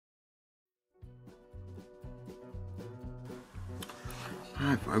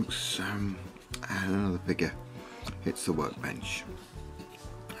folks, and another figure hits the workbench,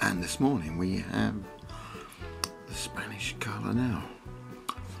 and this morning we have the Spanish Colonel.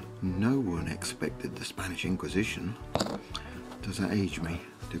 No one expected the Spanish Inquisition. Does that age me?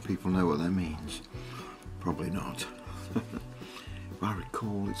 Do people know what that means? Probably not. If I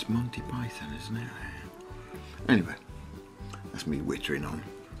recall, it's Monty Python, isn't it? Anyway, that's me wittering on.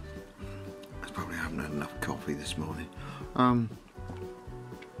 I probably haven't had enough coffee this morning.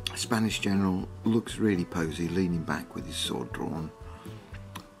 Spanish general looks really posy, leaning back with his sword drawn.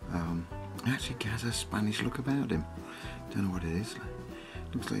 He actually has a Spanish look about him. Don't know what it is.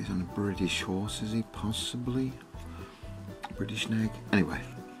 Looks like he's on a British horse, is he? Possibly. British nag. Anyway,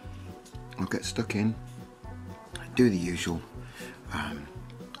 I'll get stuck in, do the usual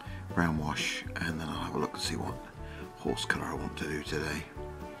brown wash, and then I'll have a look and see what horse colour I want to do today.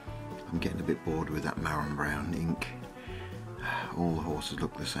 I'm getting a bit bored with that marron brown ink. All the horses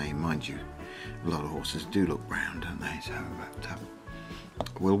look the same, mind you. A lot of horses do look brown, don't they? So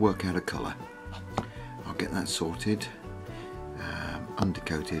we'll work out a colour. I'll get that sorted,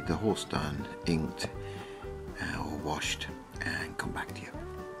 undercoated, the horse done, inked or washed, and come back to you.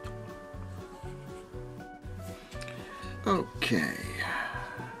 Okay,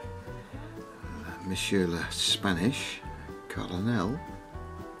 Monsieur le Spanish Colonel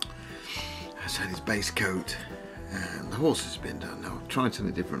has had his base coat, and the horse has been done. Now I've tried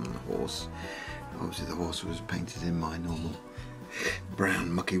something different on the horse. Obviously the horse was painted in my normal brown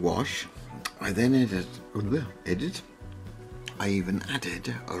mucky wash. I then I even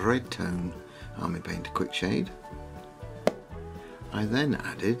added a red tone army painter quick shade. I then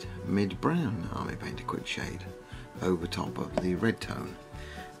added mid-brown army painter quick shade over top of the red tone,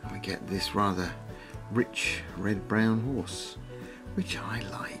 and we get this rather rich red-brown horse, which I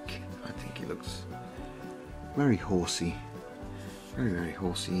like. I think he looks very horsey, very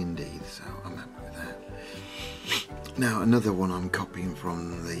horsey indeed, so I'm happy with that. Now another one I'm copying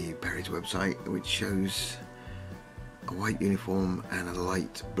from the Perry's website, which shows a white uniform and a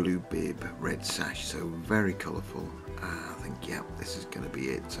light blue bib, red sash, so very colourful. I think, yeah, this is going to be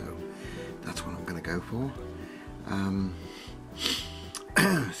it, so that's what I'm going to go for.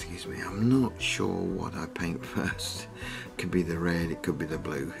 Excuse me, I'm not sure what I paint first. It could be the red, it could be the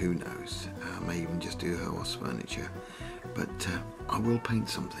blue, who knows. I may even just do horse furniture, but I will paint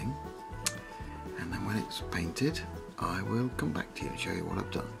something, and then when it's painted I will come back to you and show you what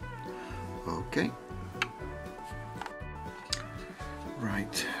I've done. Okay.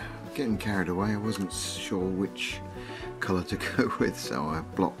 Right, getting carried away. I wasn't sure which colour to go with, so I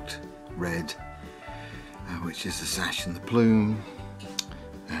blocked red, which is the sash and the plume,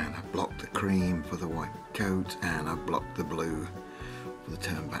 and I blocked the cream for the white coat, and I blocked the blue for the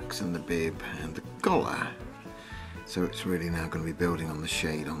turnbacks and the bib and the collar. So it's really now going to be building on the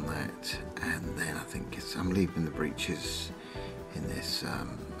shade on that, and then I think I'm leaving the breeches in this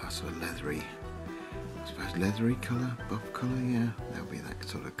sort of leathery, I suppose leathery colour, buff colour, yeah, they'll be that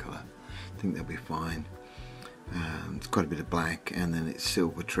sort of colour. I think they'll be fine. It's quite a bit of black, and then it's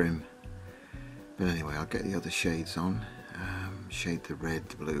silver trim. But anyway, I'll get the other shades on, shade the red,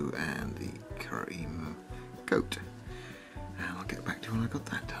 the blue, and the cream coat, and I'll get back to you when I got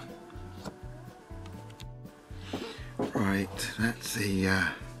that done. Right, that's the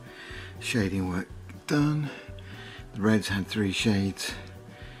shading work done. The reds had 3 shades,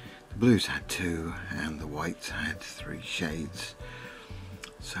 the blues had 2, and the whites had 3 shades.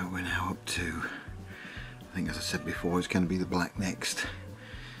 So we're now up to, I think as I said before, it's going to be the black next,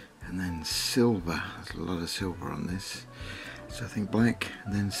 and then silver. There's a lot of silver on this, so I think black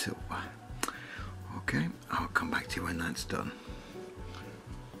and then silver. Okay, I'll come back to you when that's done.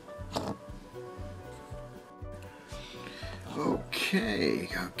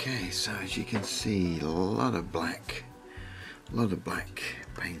 Okay, so as you can see, a lot of black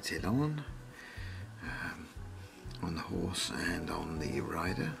painted on the horse and on the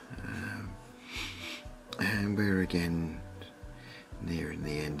rider, and we're again nearing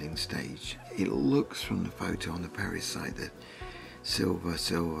the ending stage. It looks from the photo on the Perry's side that silver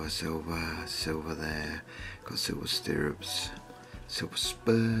there, got silver stirrups, silver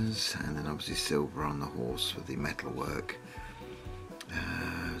spurs, and then obviously silver on the horse for the metal work,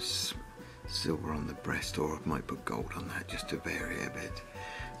 silver on the breast, or I might put gold on that just to vary a bit.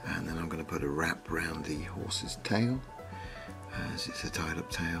 And then I'm going to put a wrap around the horse's tail, as it's a tied up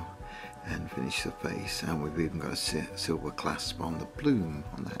tail, and finish the face. And we've even got a silver clasp on the plume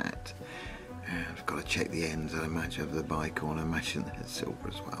on the hat, and I've got to check the ends, I imagine, of the bicorner, matching the silver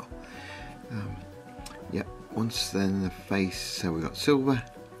as well. Yep, once then the face, so we've got silver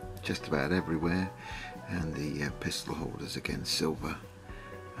just about everywhere, and the pistol holders again silver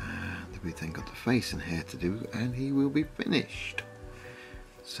we've then got the face and hair to do, and he will be finished.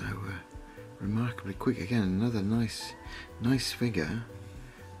 So remarkably quick. Again, another nice figure,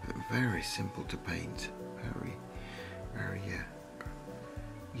 but very simple to paint. Very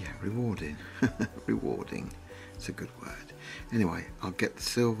rewarding. Rewarding, it's a good word. Anyway, I'll get the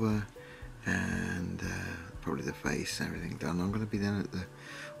silver and probably the face and everything done. I'm going to be then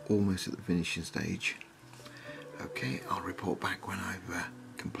at almost at the finishing stage. Okay, I'll report back when I've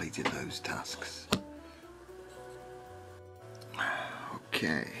completed those tasks.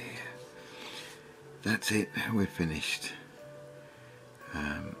 Okay, that's it, we're finished.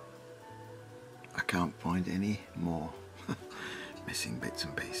 I can't find any more missing bits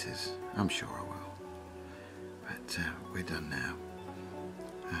and pieces. I'm sure I will, but we're done now.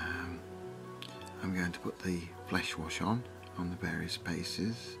 I'm going to put the flesh wash on the various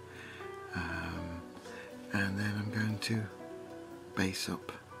bases, and then I'm going to base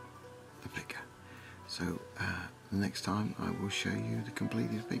up the figure. So the next time I will show you the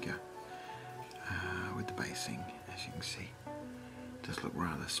completed figure with the basing. As you can see, it does look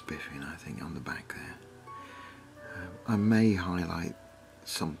rather spiffing, I think, on the back there. I may highlight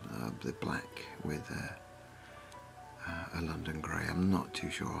some of the black with a London grey. I'm not too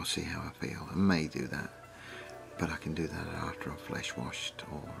sure. I'll see how I feel. I may do that, but I can do that after I've flesh washed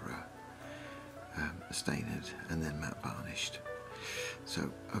or stained and then matte varnished. So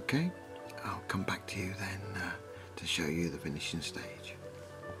okay, I'll come back to you then to show you the finishing stage.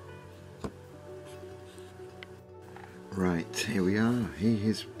 Right, here we are. He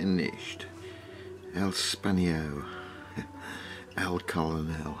is finished. El Spaniel, El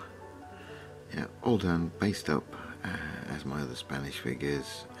Colonel. Yeah, all done, based up as my other Spanish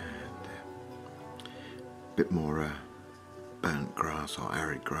figures, and a bit more burnt grass or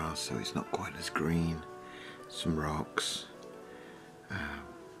arid grass, so it's not quite as green. Some rocks.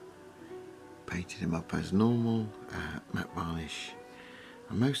 Painted him up as normal, matte varnish.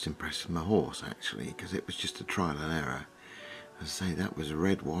 I'm most impressed with my horse actually, because it was just a trial and error. As I say, that was a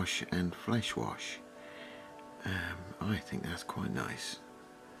red wash and flesh wash. I think that's quite nice.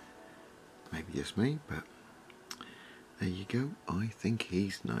 Maybe just me, but there you go. I think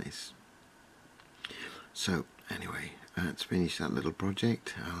he's nice. So anyway, let's finish that little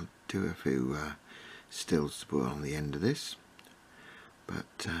project. I'll do a few stills to put on the end of this,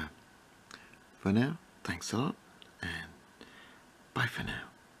 but for now, thanks a lot, and bye for now.